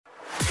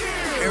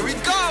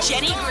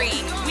Jenny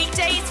Green,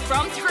 weekdays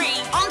from 3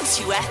 on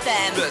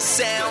 2FM. The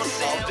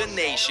sound of the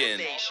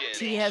nation.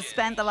 She has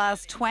spent the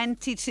last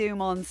 22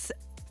 months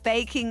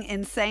baking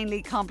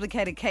insanely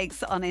complicated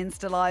cakes on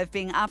Insta Live,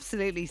 being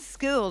absolutely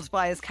schooled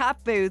by his cat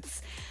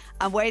boots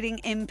and waiting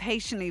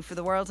impatiently for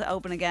the world to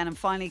open again. And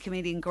finally,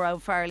 comedian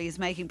Gearoid Farrelly is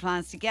making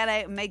plans to get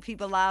out and make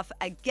people laugh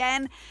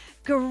again.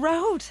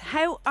 Gearoid,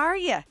 how are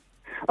you?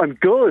 I'm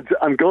good.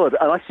 And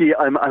actually,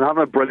 I'm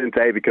having a brilliant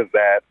day because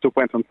stuff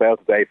went on sale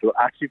today, so it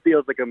actually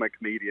feels like I'm a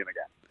comedian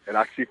again. It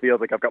actually feels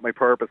like I've got my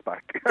purpose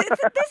back. This is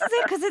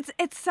it, because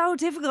it's so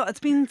difficult. It's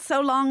been so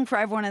long for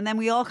everyone, and then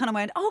we all kind of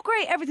went, oh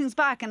great, everything's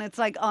back, and it's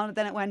like, oh,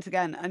 then it went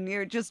again, and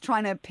you're just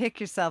trying to pick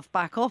yourself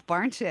back up,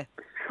 aren't you?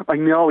 I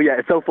know, yeah,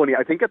 it's so funny.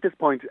 I think at this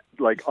point,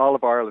 like, all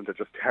of Ireland are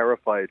just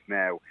terrified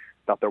now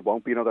that there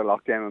won't be another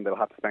lockdown and they'll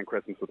have to spend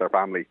Christmas with their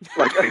family.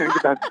 Like,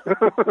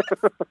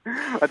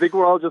 I think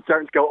we're all just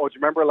starting to go, oh, do you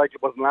remember, like,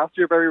 it wasn't last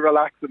year very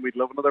relaxed and we'd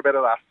love another bit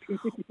of that.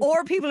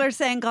 Or people are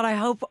saying, God, I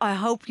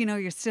hope you know,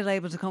 you're still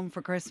able to come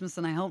for Christmas,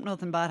 and I hope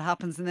nothing bad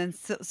happens. And then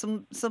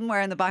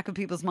somewhere in the back of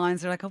people's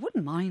minds, they're like, I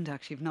wouldn't mind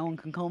actually if no one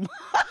can come.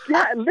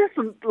 Yeah,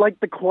 listen, like,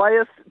 the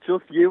quiet,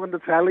 just you and the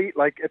telly,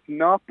 like, it's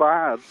not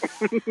bad.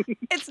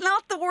 It's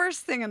not the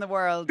worst thing in the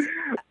world.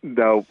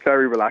 No,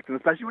 very relaxing,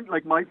 especially when,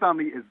 like, my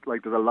family is,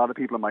 like, there's a lot of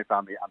people in my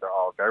family and they're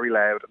all very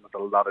loud, and there's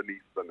a lot of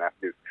nieces and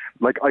nephews.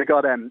 Like, I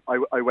got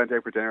I went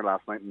out for dinner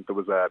last night and there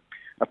was a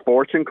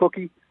fortune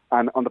cookie,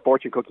 and on the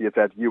fortune cookie it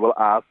said, you will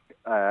ask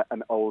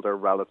an older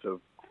relative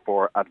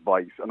for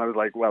advice. And I was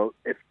like, well,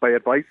 if by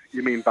advice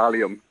you mean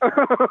Valium,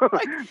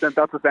 then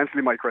that's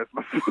essentially my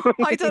Christmas.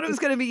 I thought it was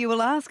going to be, you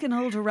will ask an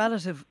older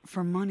relative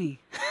for money.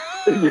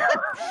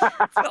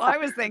 That's what I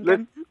was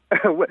thinking.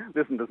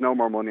 Listen, there's no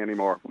more money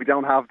anymore. We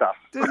don't have that.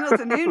 There's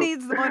nothing. Who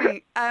needs the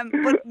money?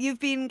 But you've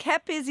been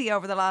kept busy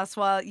over the last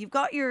while. You've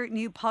got your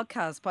new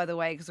podcast, by the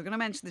way, because we're going to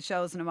mention the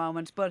shows in a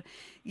moment. But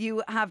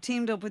you have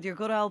teamed up with your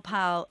good old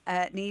pal,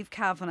 Niamh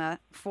Kavanagh,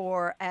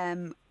 for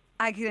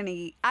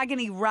Agony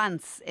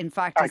Rants, in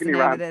fact, is the name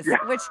of this, yeah.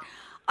 Which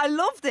I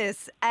love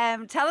this.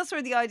 Tell us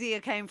where the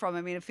idea came from.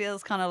 I mean, it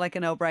feels kind of like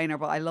a no-brainer,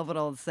 but I love it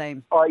all the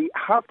same. I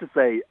have to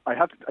say,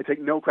 I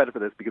take no credit for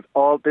this, because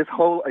this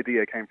whole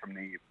idea came from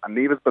Niamh, and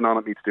Niamh has been on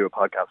at me to do a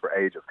podcast for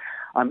ages.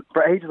 And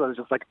for ages, I was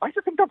just like, I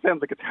just think that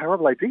sounds like a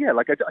terrible idea.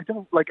 Like, I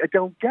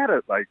don't get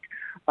it. Like,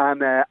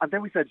 and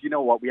then we said, you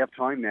know what, we have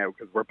time now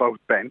because we're both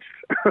benched.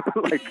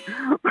 Like,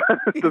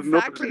 there's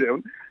nothing to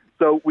do.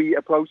 So we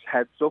approached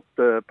Headstuff,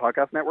 the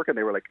podcast network, and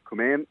they were like, come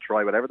in,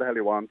 try whatever the hell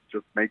you want,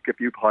 just make a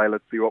few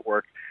pilots, see what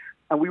works.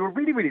 And we were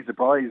really, really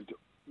surprised.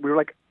 We were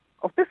like,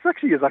 oh, this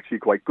is actually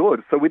quite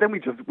good. So we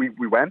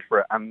went for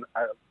it, and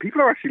people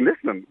are actually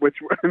listening, which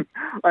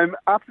I'm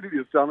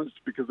absolutely astonished,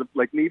 because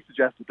like, Niamh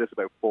suggested this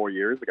about 4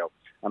 years ago,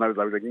 and I was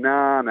like,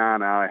 nah,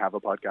 I have a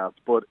podcast.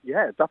 But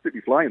yeah, it's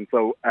absolutely flying,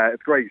 so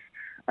it's great.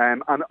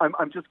 And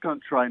I'm just going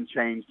to try and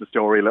change the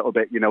story a little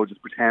bit, you know,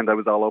 just pretend I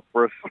was all up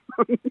for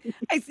it.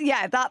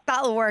 Yeah,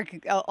 that'll work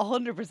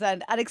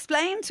 100%. And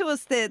explain to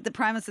us the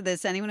premise of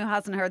this, anyone who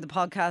hasn't heard the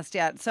podcast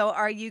yet. So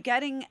are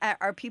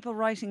people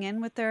writing in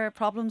with their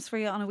problems for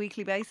you on a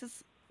weekly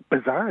basis?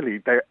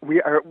 Bizarrely,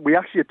 we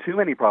actually had too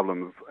many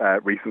problems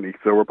recently,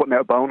 so we're putting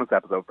out a bonus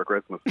episode for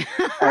Christmas.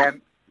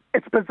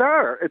 It's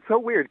bizarre. It's so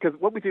weird, because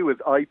what we do is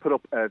I put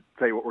up,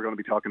 say, what we're going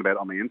to be talking about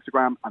on my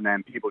Instagram, and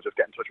then people just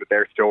get in touch with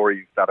their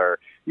stories that are,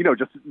 you know,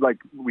 just like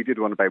we did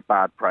one about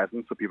bad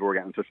presents, so people were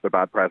getting in touch with their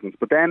bad presents.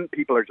 But then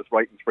people are just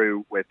writing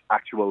through with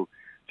actual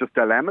just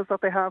dilemmas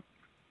that they have.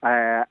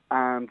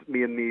 And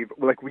me and Niamh,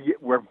 like,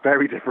 we're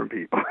very different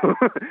people.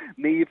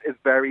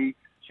 Niamh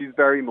she's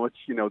very much,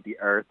 you know, the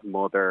earth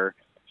mother.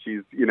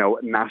 She's, you know,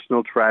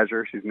 national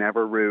treasure. She's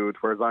never rude,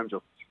 whereas I'm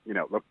just, you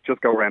know, look,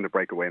 just go around and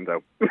break a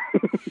window.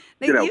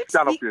 You know,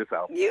 stand up for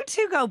yourself. You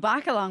two go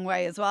back a long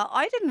way as well.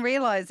 I didn't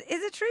realise.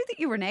 Is it true that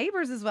you were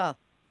neighbours as well?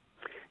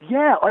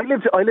 Yeah, I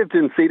lived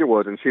in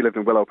Cedarwood and she lived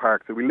in Willow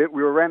Park, so we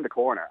were around the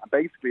corner. And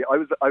basically, I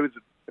was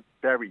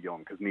very young,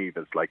 because Niamh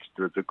is like,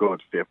 there's a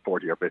good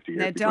 40 or 50 years.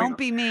 Now, don't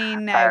be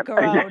mean now,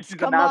 Gearoid. She's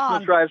Come a national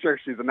on. treasure.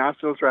 She's a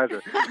national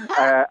treasure.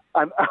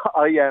 And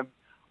I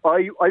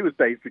was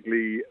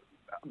basically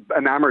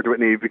enamoured with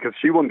Niamh because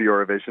she won the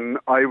Eurovision.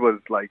 I was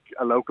like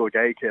a local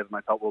gay kid, and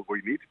I thought, well, we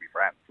need to be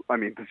friends. I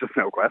mean, there's just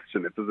no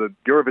question. If there's a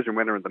Eurovision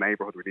winner in the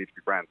neighbourhood, we need to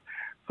be friends.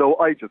 So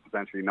I just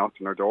essentially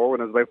knocked on her door when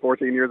I was about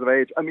 14 years of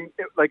age. I mean,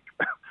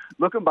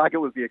 looking back, it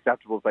was the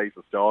acceptable face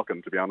of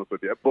stalking, to be honest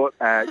with you. But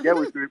yeah,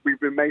 we've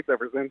been mates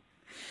ever since.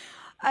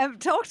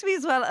 Talk to me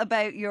as well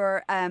about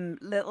your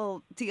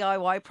little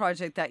DIY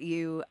project that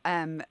you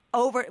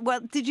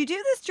did you do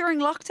this during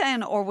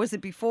lockdown, or was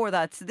it before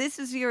that? So this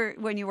is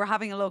when you were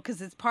having a look,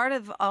 because it's part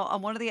of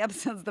on one of the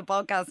episodes of the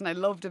podcast, and I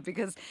loved it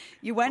because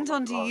you went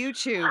onto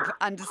YouTube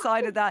and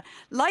decided that,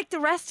 like the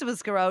rest of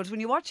us, Gearoid, when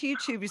you watch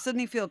YouTube, you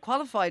suddenly feel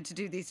qualified to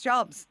do these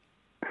jobs.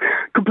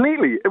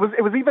 Completely. It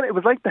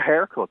was like the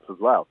haircuts as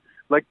well.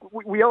 Like,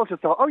 we all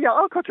just thought, oh yeah,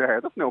 I'll cut your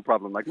hair. That's no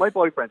problem. Like, my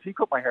boyfriend, he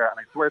cut my hair, and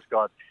I swear to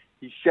God,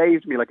 he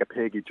shaved me like a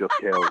pig he just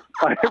killed.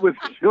 It was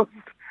just,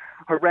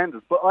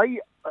 horrendous. But I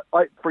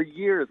for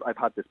years I've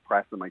had this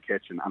press in my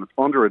kitchen, and it's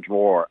under a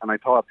drawer, and I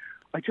thought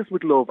I just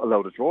would love a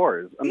load of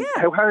drawers. And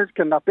how hard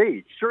can that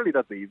be? Surely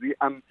that's easy.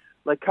 And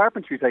like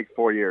carpentry takes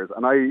 4 years,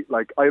 and I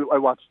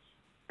watched.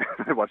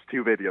 I watched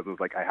 2 videos. I was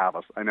like, I have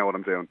it. I know what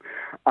I'm doing.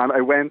 And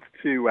I went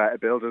to a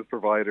builder's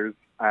providers,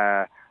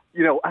 and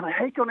I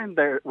hate going in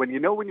there when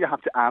you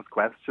have to ask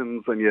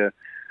questions and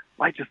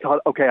I just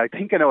thought, okay, I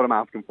think I know what I'm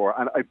asking for.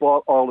 And I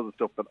bought all of the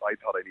stuff that I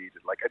thought I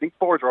needed. Like, I think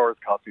 4 drawers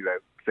cost me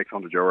about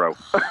 €600.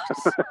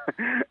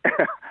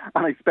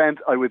 And I spent,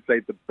 I would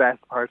say, the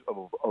best part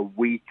of a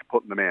week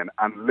putting them in.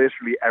 And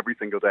literally every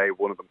single day,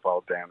 one of them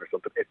falls down or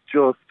something. It's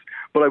just,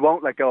 but I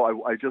won't let go.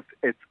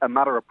 It's a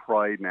matter of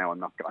pride now. I'm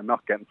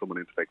not getting someone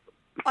in to fix them.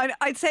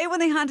 I'd say when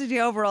they handed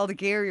you over all the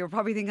gear, you were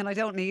probably thinking, I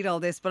don't need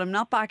all this, but I'm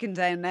not backing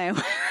down now.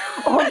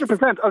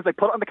 100%. I was like,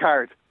 put it on the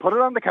card. Put it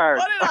on the card.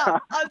 Put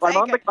it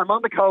on. I'm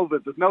on the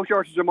COVID. There's no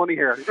shortage of money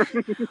here.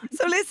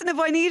 So listen, if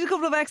I need a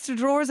couple of extra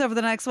drawers over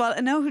the next while,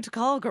 I know who to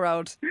call,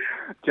 Gearoid.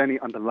 Jenny,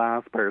 I'm the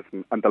last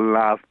person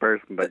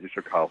that you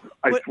should call.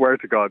 I swear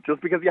to God.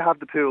 Just because you have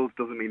the tools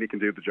doesn't mean you can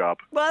do the job.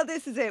 Well,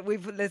 this is it.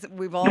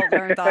 We've all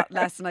learned that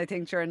lesson, I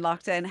think, during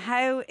lockdown.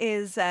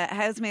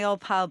 How's my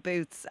old pal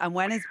Boots? And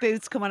when is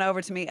Boots coming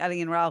over to meet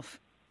Ellie and Ralph?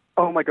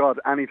 Oh my God,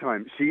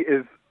 anytime. She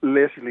is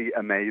literally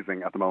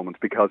amazing at the moment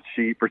because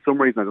she, for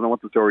some reason, I don't know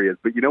what the story is,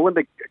 but you know when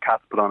the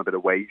cats put on a bit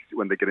of weight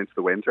when they get into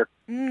the winter?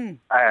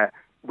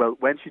 Well,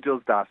 when she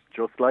does that,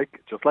 just like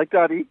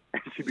Daddy,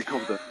 she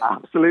becomes an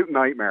absolute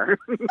nightmare.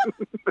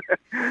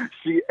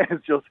 She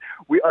is just.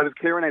 I was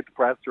clearing out the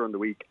press during the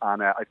week,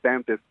 and I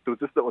found there was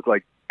this little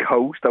like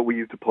coat that we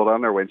used to put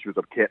on her when she was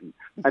a kitten,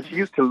 and she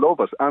used to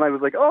love it. And I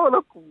was like, "Oh,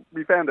 look,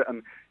 we found it!"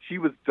 And she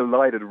was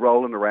delighted,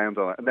 rolling around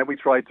on it. And then we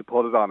tried to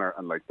put it on her,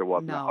 and like there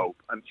wasn't a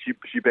hope, and she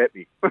bit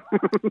me.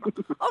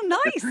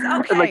 Oh, nice.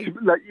 Okay.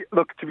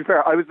 Look, to be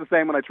fair, I was the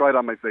same when I tried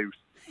on my suit.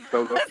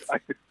 So look,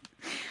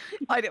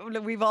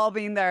 we've all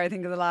been there, I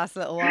think, in the last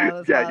little while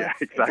as well. Yeah,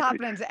 exactly. It's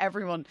happening to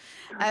everyone.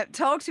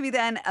 Talk to me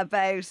then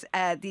about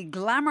the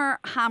Glamour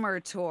Hammer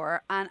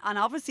tour, and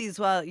obviously as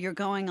well, you're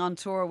going on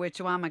tour with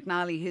Joanne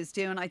McNally, who's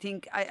doing, I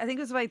think it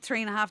was about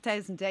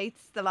 3,500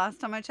 dates the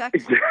last time I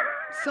checked,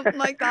 something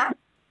like that.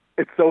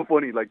 It's so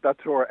funny, like that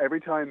tour.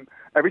 Every time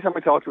I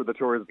talk to her, the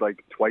tour is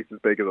like twice as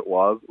big as it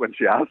was when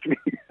she asked me.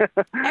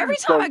 Every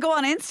time I go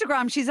on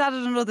Instagram, she's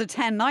added another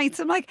 10 nights.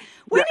 I'm like,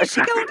 when is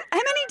she going? How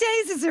many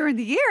days is there in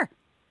the year?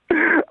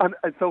 And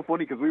it's so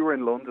funny because we were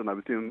in London. I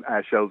was doing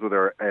shows with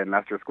her in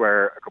Leicester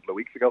Square a couple of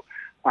weeks ago,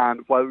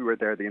 and while we were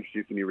there, they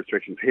introduced the new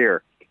restrictions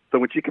here. So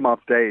when she came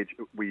off stage,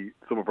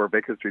 some of our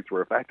Vicar Streets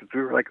were affected. So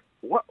we were like,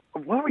 "What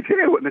do we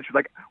do?" And then she's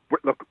like,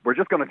 "Look, we're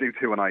just going to do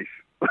 2 a night.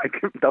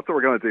 Like that's what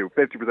we're going to do,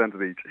 50%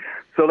 of each."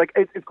 So like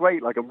it's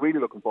great. Like I'm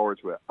really looking forward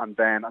to it. And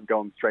then I'm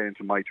going straight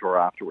into my tour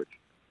afterwards.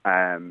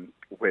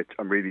 Which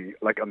I'm really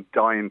I'm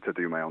dying to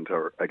do my own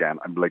tour again.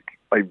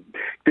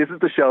 This is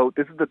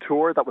the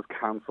tour that was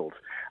cancelled,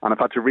 and I've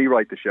had to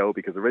rewrite the show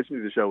because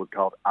originally the show was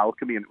called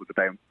Alchemy and it was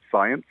about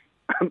science.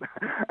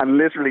 And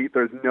literally,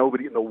 there's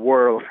nobody in the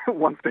world who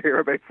wants to hear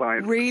about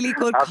science. Really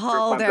good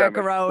call there,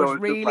 Gearoid. So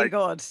really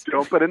good.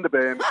 Dump it in the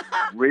bin,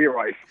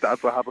 rewrite.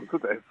 That's what happens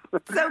with this.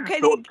 So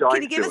can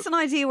you give us an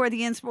idea where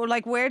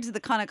where did the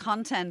kind of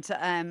content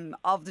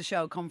of the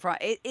show come from?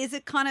 Is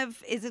it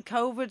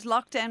COVID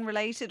lockdown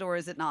related or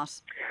is it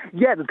not?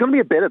 Yeah, there's going to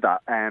be a bit of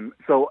that.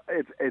 So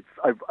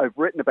I've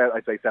written about,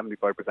 I'd say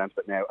 75% of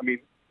it now. I mean,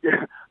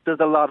 yeah,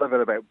 there's a lot of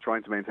it about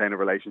trying to maintain a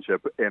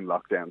relationship in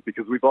lockdown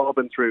because we've all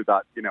been through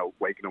that,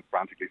 waking up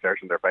frantically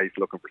searching their face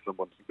looking for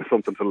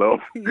something to love.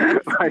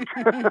 Yes.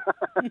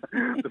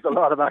 There's a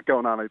lot of that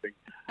going on, I think.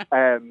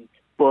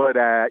 But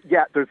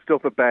there's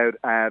stuff about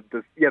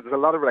there's a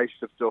lot of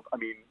relationship stuff. I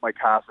mean, my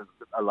cast is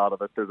a lot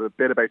of it. There's a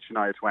bit about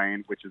Shania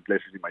Twain, which is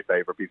literally my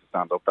favourite piece of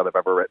stand-up that I've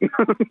ever written.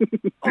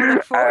 I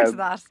look forward to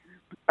that.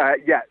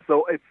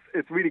 So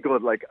it's really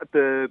good. Like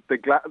the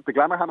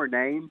Glamour Hammer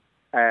name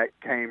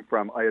came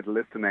from, I had a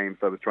list of names,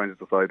 so I was trying to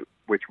decide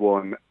which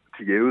one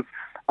to use.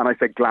 And I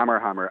said Glamour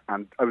Hammer,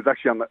 and I was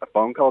actually on a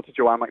phone call to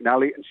Joanne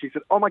McNally, and she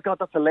said, "Oh my God,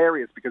 that's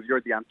hilarious because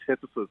you're the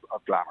antithesis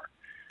of glamour."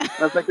 And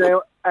I was like,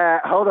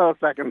 hold on a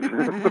second. It's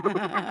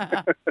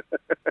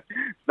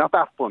not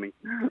that funny.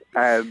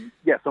 So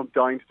I'm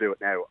dying to do it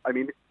now. I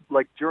mean,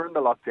 like during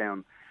the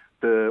lockdown,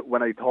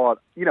 when I thought,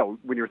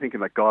 when you were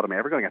thinking like, God, am I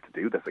ever going to get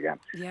to do this again?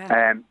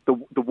 Yeah.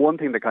 The one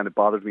thing that kind of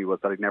bothered me was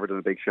that I'd never done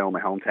a big show in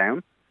my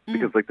hometown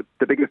because like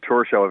the biggest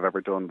tour show I've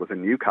ever done was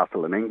in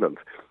Newcastle in England.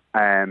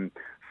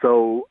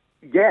 So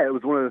yeah, it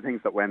was one of the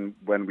things that when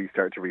we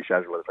started to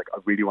reschedule, it's like I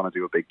really want to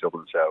do a big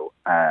Dublin show.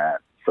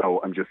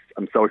 So I'm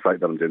so excited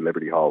that I'm doing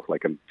Liberty Hall.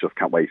 Like I just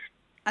can't wait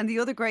And the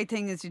other great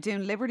thing is you're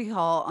doing Liberty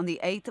Hall on the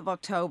 8th of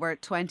October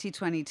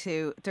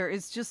 2022. There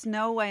is just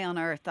no way on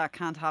earth that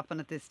can't happen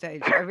at this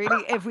stage.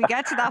 If we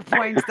get to that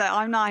point, that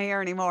I'm not here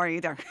anymore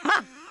either.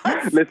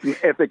 Listen,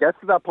 if it gets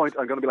to that point,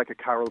 I'm going to be like a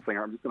carol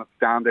singer. I'm just going to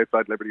stand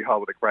outside Liberty Hall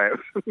with a crowd.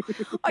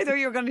 I thought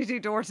you were going to do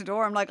door to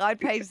door. I'm like, I'd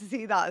pay to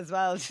see that as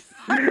well.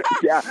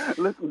 Yeah,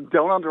 listen,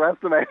 don't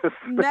underestimate us.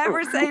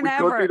 Never say we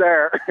never. could be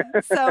there.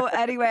 So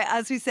anyway,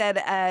 as we said,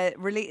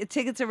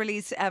 tickets are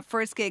released at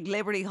first gig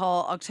Liberty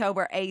Hall,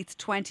 October 8th,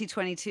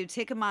 2022.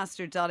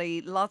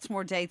 Ticketmaster.ie. Lots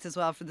more dates as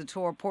well for the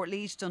tour.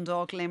 Portlaoise,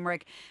 Dundalk,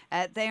 Limerick.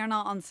 They are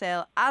not on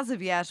sale as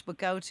of yet, but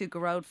go to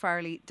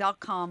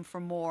gearoidfarrelly.com for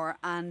more.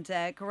 And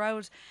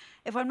Gearoid,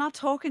 if I'm not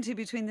talking to you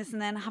between this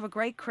and then, have a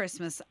great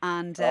Christmas.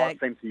 And same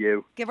to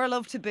you. Give our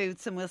love to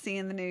Boots, and we'll see you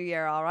in the new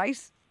year, all right?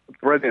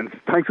 Brilliant.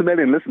 Thanks a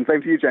million. Listen,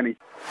 same to you, Jenny.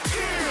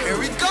 Here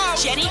we go.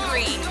 Jenny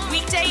Green,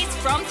 weekdays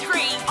from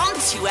 3 on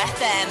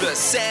 2FM. The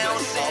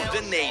sound of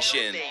the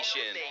nation.